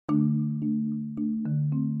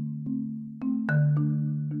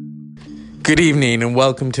Good evening and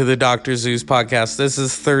welcome to the Dr. Zeus podcast. This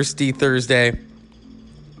is Thirsty Thursday.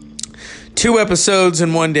 2 episodes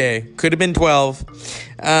in one day. Could have been 12.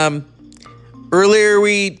 Earlier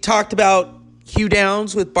we talked about Hugh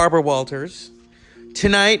Downs with Barbara Walters.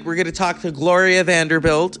 Tonight we're going to talk to Gloria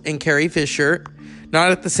Vanderbilt and Carrie Fisher.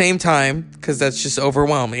 Not at the same time because that's just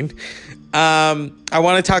overwhelming. I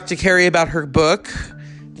want to talk to Carrie about her book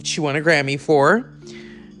that she won a Grammy for.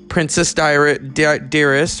 Princess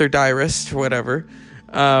Dearest or Diarist, whatever.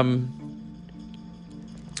 We're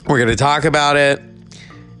going to talk about it.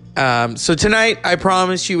 So tonight, I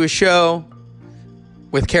promise you a show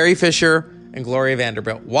with Carrie Fisher and Gloria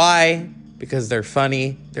Vanderbilt. Why? Because they're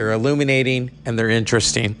funny, they're illuminating, and they're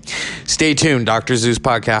interesting. Stay tuned. Dr. Zeus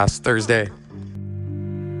Podcast, Thursday.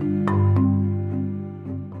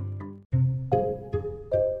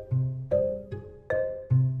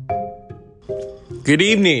 Good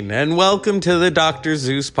evening and welcome to the Dr.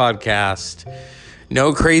 Zeus podcast.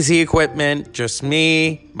 No crazy equipment, just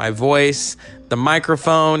me, my voice, the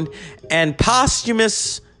microphone, and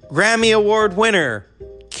posthumous Grammy Award winner,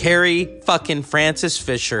 Carrie fucking Frances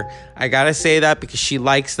Fisher. I gotta say that because she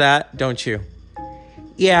likes that, don't you?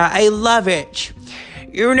 Yeah, I love it.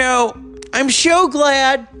 You know, I'm so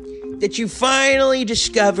glad that you finally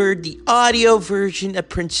discovered the audio version of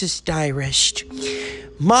Princess Diarist.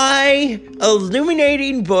 My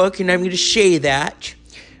illuminating book, and I'm going to say that,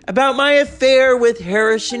 about my affair with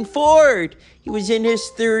Harrison Ford. He was in his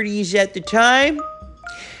 30s at the time.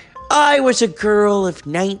 I was a girl of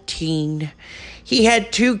 19. He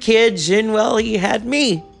had 2 kids, and, well, he had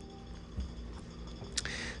me.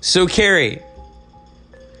 So, Carrie,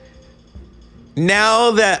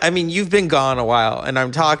 now that, you've been gone a while, and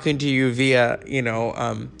I'm talking to you via,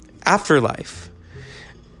 Afterlife.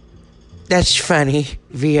 That's funny,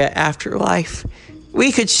 via Afterlife.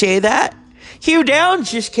 We could say that. Hugh Downs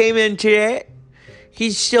just came in today.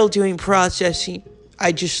 He's still doing processing.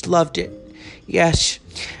 I just loved it. Yes.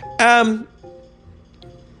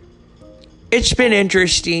 It's been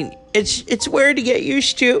interesting. It's weird to get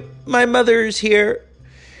used to. My mother's here.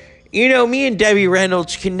 You know, me and Debbie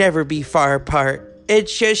Reynolds can never be far apart.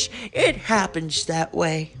 It's just, it happens that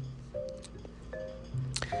way.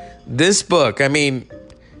 This book,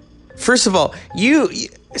 first of all,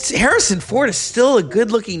 Harrison Ford is still a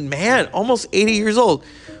good-looking man, almost 80 years old.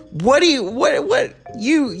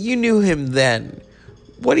 You knew him then.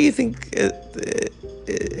 What do you think?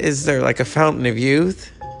 Is there like a fountain of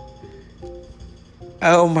youth?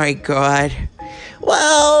 Oh my God.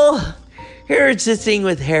 Well, here's the thing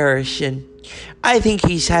with Harrison. I think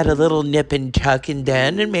he's had a little nip and tuck and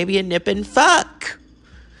then, and maybe a nip and fuck.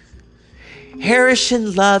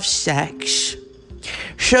 Harrison loves sex.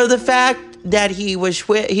 So the fact that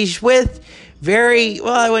he's with very,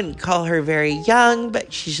 well, I wouldn't call her very young,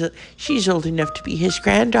 but she's old enough to be his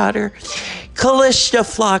granddaughter, Callista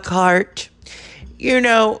Flockhart. You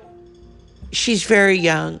know, she's very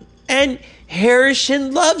young. And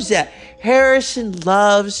Harrison loves that. Harrison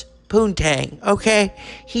loves poontang, okay?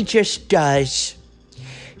 He just does.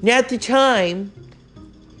 Now, at the time,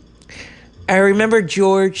 I remember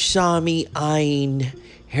George saw me eyeing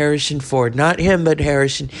Harrison Ford. Not him, but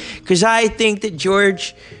Harrison. Because I think that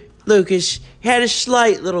George Lucas had a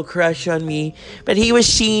slight little crush on me. But he was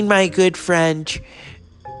seeing my good friend.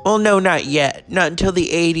 Well, no, not yet. Not until the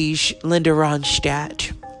 80s, Linda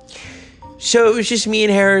Ronstadt. So it was just me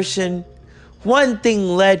and Harrison. One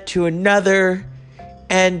thing led to another.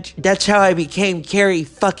 And that's how I became Carrie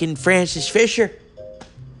fucking Frances Fisher.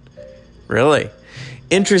 Really?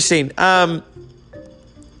 Interesting.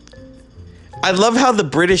 I love how the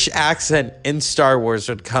British accent in Star Wars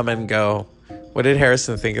would come and go. What did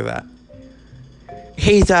Harrison think of that?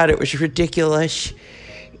 He thought it was ridiculous.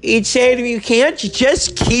 He'd say to me, can't you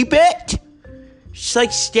just keep it? Just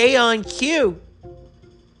like stay on cue.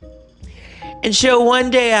 And so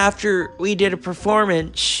one day after we did a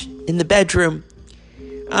performance in the bedroom,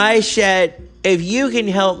 I said, if you can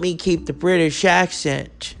help me keep the British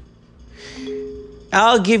accent,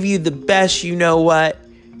 I'll give you the best you know what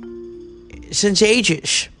since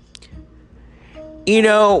ages. You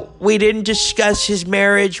know, we didn't discuss his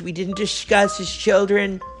marriage. We didn't discuss his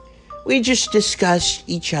children. We just discussed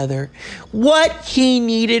each other. What he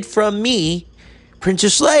needed from me,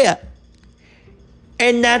 Princess Leia.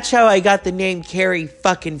 And that's how I got the name Carrie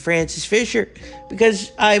fucking Frances Fisher.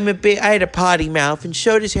 Because I had a potty mouth, and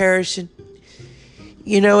so does Harrison.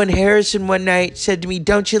 You know, and Harrison one night said to me,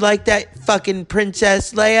 don't you like that fucking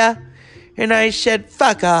Princess Leia? And I said,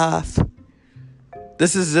 fuck off.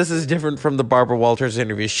 This is different from the Barbara Walters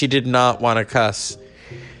interview. She did not want to cuss.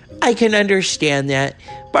 I can understand that.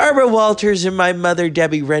 Barbara Walters and my mother,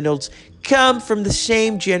 Debbie Reynolds, come from the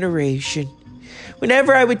same generation.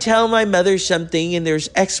 Whenever I would tell my mother something and there's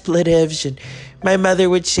expletives, and my mother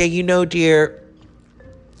would say, dear,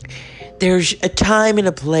 there's a time and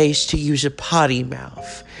a place to use a potty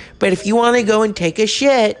mouth. But if you want to go and take a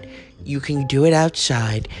shit, you can do it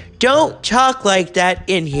outside. Don't talk like that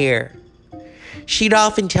in here. She'd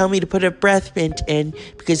often tell me to put a breath mint in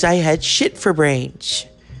because I had shit for brains.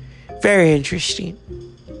 Very interesting.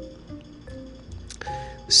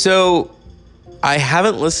 So, I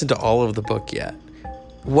haven't listened to all of the book yet.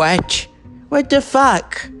 What? What the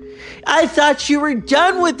fuck? I thought you were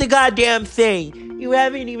done with the goddamn thing. You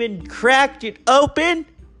haven't even cracked it open?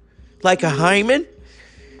 Like a hymen?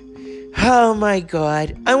 Oh my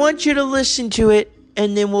God. I want you to listen to it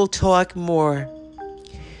and then we'll talk more.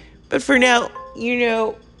 But for now,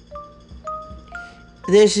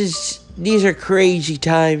 these are crazy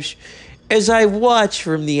times as I watch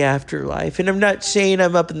from the afterlife. And I'm not saying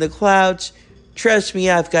I'm up in the clouds. Trust me,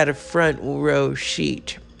 I've got a front row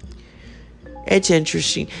seat. It's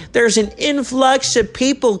interesting. There's an influx of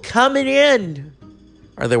people coming in.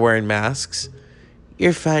 Are they wearing masks?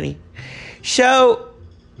 You're funny. So,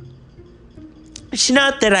 it's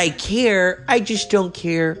not that I care. I just don't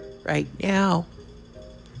care right now.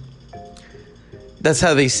 That's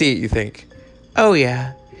how they see it, you think? Oh,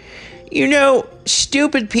 yeah.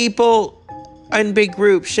 Stupid people in big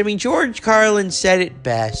groups. George Carlin said it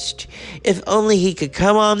best. If only he could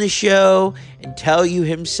come on the show and tell you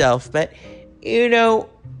himself. But,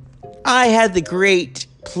 I had the great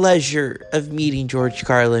pleasure of meeting George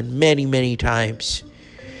Carlin many, many times.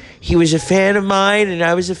 He was a fan of mine and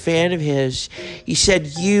I was a fan of his. He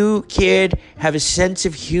said, "You, kid, have a sense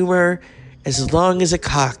of humor as long as a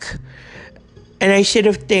cock." And I said,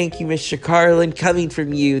 "Oh, thank you, Mr. Carlin. Coming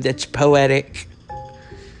from you, that's poetic."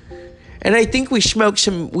 And I think we smoked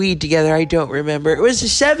some weed together. I don't remember. It was the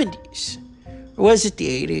 70s. Or was it the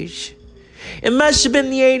 80s? It must have been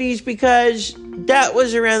the 80s because that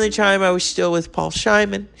was around the time I was still with Paul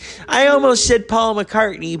Simon. I almost said Paul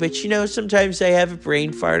McCartney, but sometimes I have a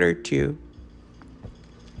brain fart or two.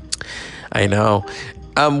 I know.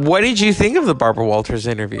 What did you think of the Barbara Walters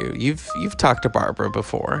interview? You've talked to Barbara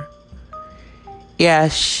before.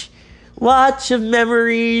 Yes. Lots of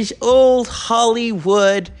memories. Old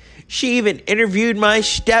Hollywood. She even interviewed my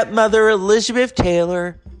stepmother, Elizabeth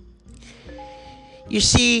Taylor. You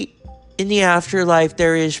see, in the afterlife,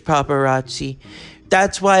 there is paparazzi.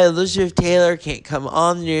 That's why Elizabeth Taylor can't come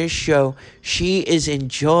on this show. She is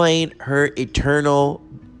enjoying her eternal,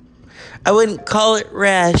 I wouldn't call it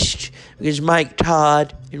rest, because Mike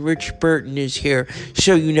Todd and Rich Burton is here.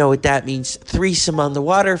 So you know what that means. Threesome on the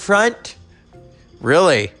waterfront.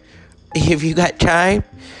 Really? If you got time.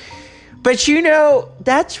 But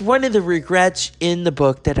that's one of the regrets in the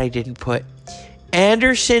book that I didn't put.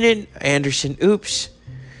 Anderson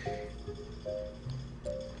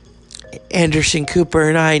Cooper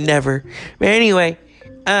and I never. But anyway,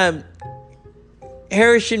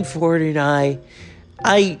 Harrison Ford and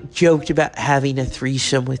I joked about having a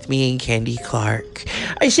threesome with me and Candy Clark.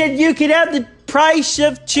 I said you could have the price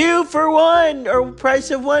of 2 for 1 or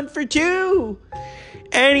price of 1 for 2.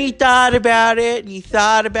 And he thought about it, and he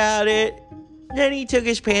thought about it. Then he took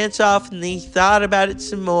his pants off, and he thought about it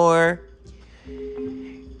some more.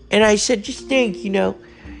 And I said, just think,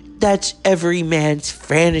 that's every man's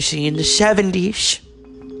fantasy in the 70s.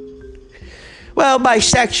 Well,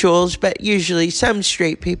 bisexuals, but usually some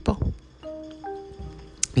straight people.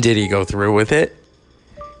 Did he go through with it?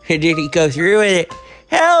 Did he go through with it?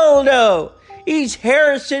 Hell no! He's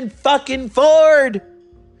Harrison fucking Ford!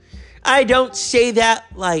 I don't say that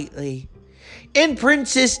lightly. In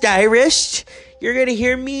Princess Diarist, you're going to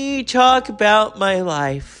hear me talk about my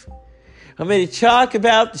life. I'm going to talk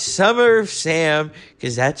about the Summer of Sam,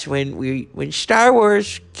 because that's when Star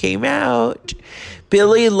Wars came out.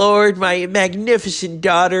 Billy Lord, my magnificent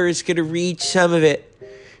daughter, is going to read some of it.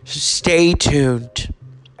 So stay tuned.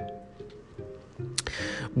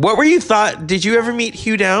 What were you thought? Did you ever meet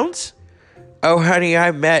Hugh Downs? Oh, honey,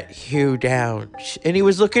 I met Hugh Downs, and he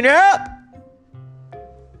was looking up.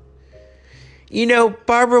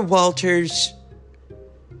 Barbara Walters,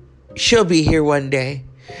 she'll be here one day.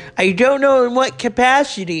 I don't know in what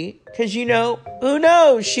capacity, because, who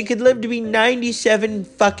knows? She could live to be 97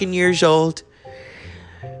 fucking years old.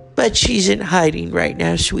 But she's in hiding right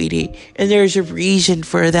now, sweetie, and there's a reason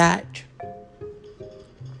for that.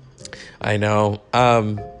 I know.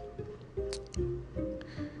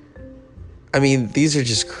 These are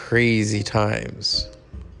just crazy times.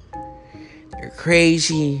 They're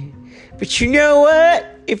crazy. But you know what?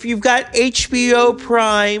 If you've got HBO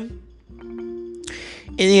Prime in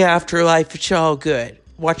the afterlife, it's all good.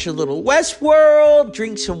 watch a little Westworld,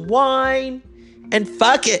 drink some wine, and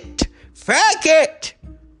fuck it. Fuck it!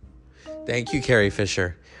 Thank you, Carrie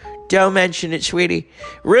Fisher. Don't mention it, sweetie.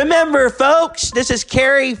 Remember, folks, this is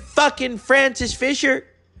Carrie fucking Francis Fisher.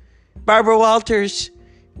 Barbara Walters,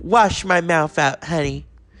 wash my mouth out, honey.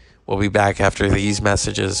 We'll be back after these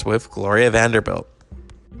messages with Gloria Vanderbilt.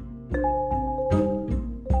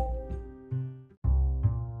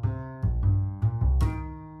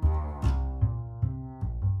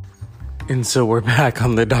 And so we're back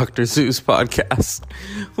on the Dr. Zeus podcast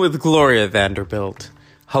with Gloria Vanderbilt.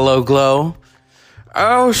 Hello, Glo.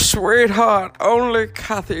 Oh, sweetheart, only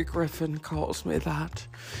Kathy Griffin calls me that.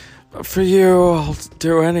 But for you, I'll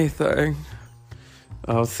do anything.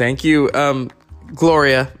 Oh, thank you,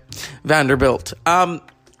 Gloria Vanderbilt.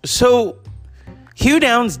 So Hugh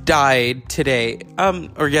Downs died today,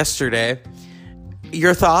 or yesterday.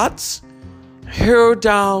 Your thoughts? Hugh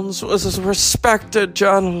Downs was a respected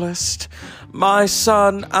journalist. My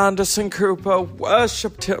son, Anderson Cooper,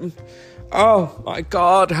 worshipped him. Oh, my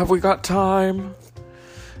God, have we got time?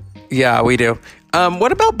 Yeah, we do.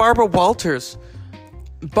 What about Barbara Walters?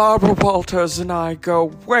 Barbara Walters and I go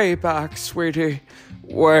way back, sweetie.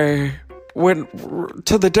 To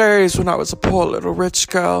the days when I was a poor little rich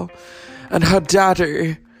girl, and her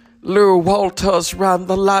daddy, Lou Walters, ran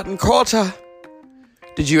the Latin Quarter.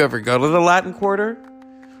 Did you ever go to the Latin Quarter?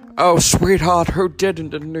 Oh, sweetheart, who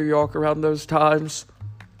didn't in New York around those times?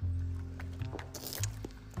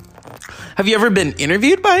 Have you ever been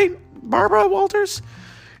interviewed by Barbara Walters?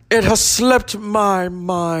 It has slipped my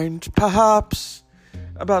mind, perhaps,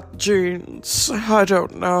 about jeans. I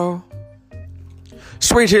don't know.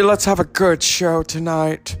 Sweetie, let's have a good show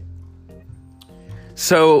tonight.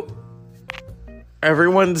 So,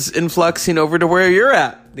 everyone's influxing over to where you're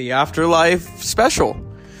at, the Afterlife special.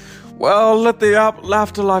 Well, let the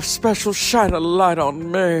Afterlife special shine a light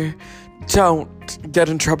on me. Don't get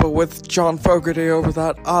in trouble with John Fogerty over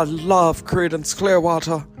that. I love Creedence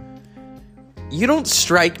Clearwater. You don't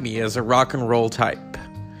strike me as a rock and roll type.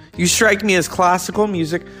 You strike me as classical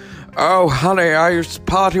music. Oh, honey, I used to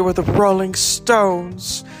party with the Rolling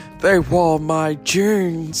Stones. They wore my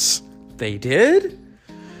jeans. They did?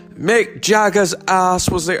 Mick Jagger's ass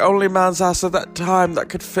was the only man's ass at that time that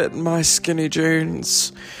could fit in my skinny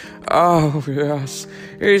jeans. Oh, yes.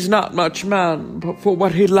 He's not much man, but for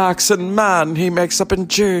what he lacks in man, he makes up in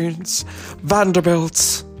jeans.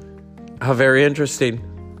 Vanderbilts. How very interesting.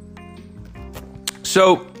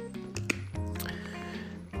 So,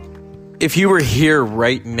 if you were here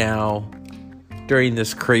right now during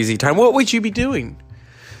this crazy time, what would you be doing?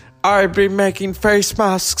 I'd be making face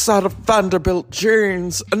masks out of Vanderbilt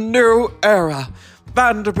jeans. A new era.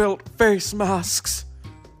 Vanderbilt face masks.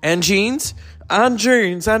 And jeans? And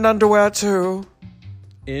jeans and underwear too.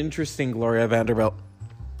 Interesting, Gloria Vanderbilt.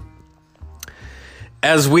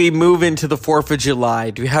 As we move into the 4th of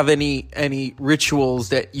July, do you have any rituals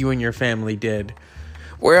that you and your family did?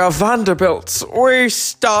 We are Vanderbilts. We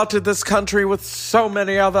started this country with so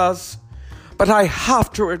many others. But I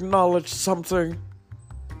have to acknowledge something.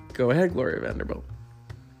 Go ahead, Gloria Vanderbilt.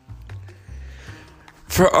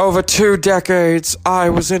 For over 2 decades, I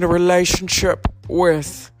was in a relationship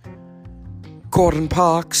with Gordon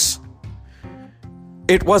Parks.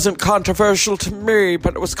 It wasn't controversial to me,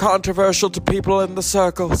 but it was controversial to people in the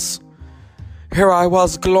circles. Here I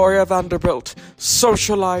was, Gloria Vanderbilt,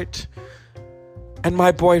 socialite, and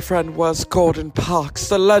my boyfriend was Gordon Parks,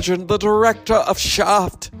 the legend, the director of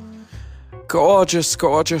Shaft. Gorgeous,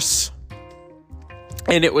 gorgeous.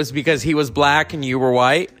 And it was because he was black and you were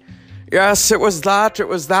white? Yes, it was that. It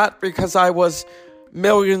was that because I was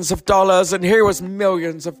millions of dollars and he was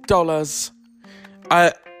millions of dollars.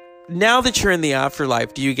 Now that you're in the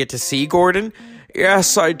afterlife, do you get to see Gordon?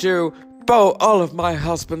 Yes, I do. All of my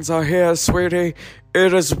husbands are here, sweetie.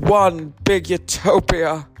 It is one big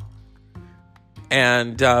utopia.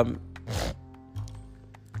 And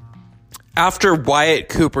after Wyatt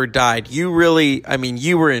Cooper died, you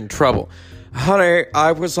were in trouble. Honey,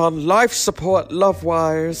 I was on life support,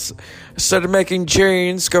 love-wise. Started making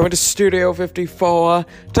jeans, going to Studio 54,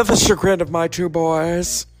 to the chagrin of my 2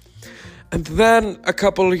 boys. And then, a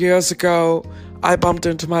couple of years ago, I bumped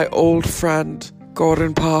into my old friend,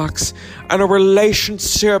 Gordon Parks, and a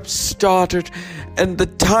relationship started. And the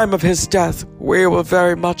time of his death, we were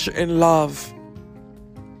very much in love.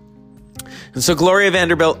 And so, Gloria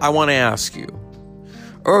Vanderbilt, I want to ask you.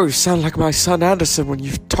 Oh, you sound like my son Anderson when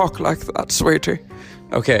you talk like that, sweetie.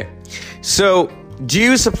 Okay, so do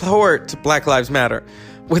you support Black Lives Matter?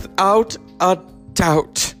 Without a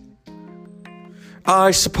doubt.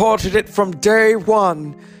 I supported it from day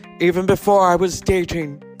one, even before I was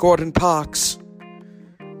dating Gordon Parks.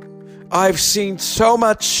 I've seen so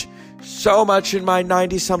much in my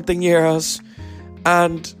 90-something years.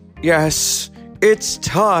 And yes, it's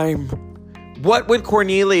time. What would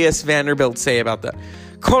Cornelius Vanderbilt say about that?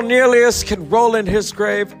 Cornelius can roll in his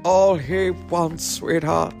grave all he wants,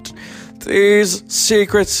 sweetheart. These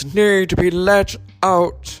secrets need to be let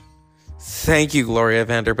out. Thank you, Gloria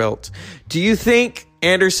Vanderbilt. Do you think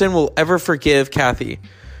Anderson will ever forgive Kathy?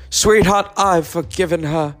 Sweetheart, I've forgiven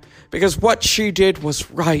her because what she did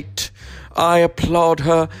was right. I applaud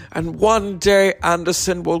her, and one day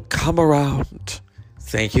Anderson will come around.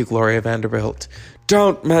 Thank you, Gloria Vanderbilt.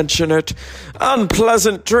 Don't mention it.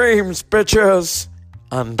 Unpleasant dreams, bitches.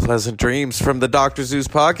 Unpleasant dreams from the Dr. Zeus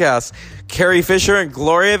podcast. Carrie Fisher and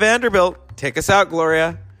Gloria Vanderbilt. Take us out,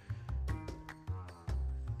 Gloria.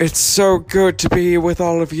 It's so good to be with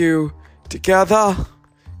all of you together.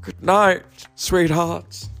 Good night,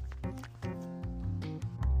 sweethearts.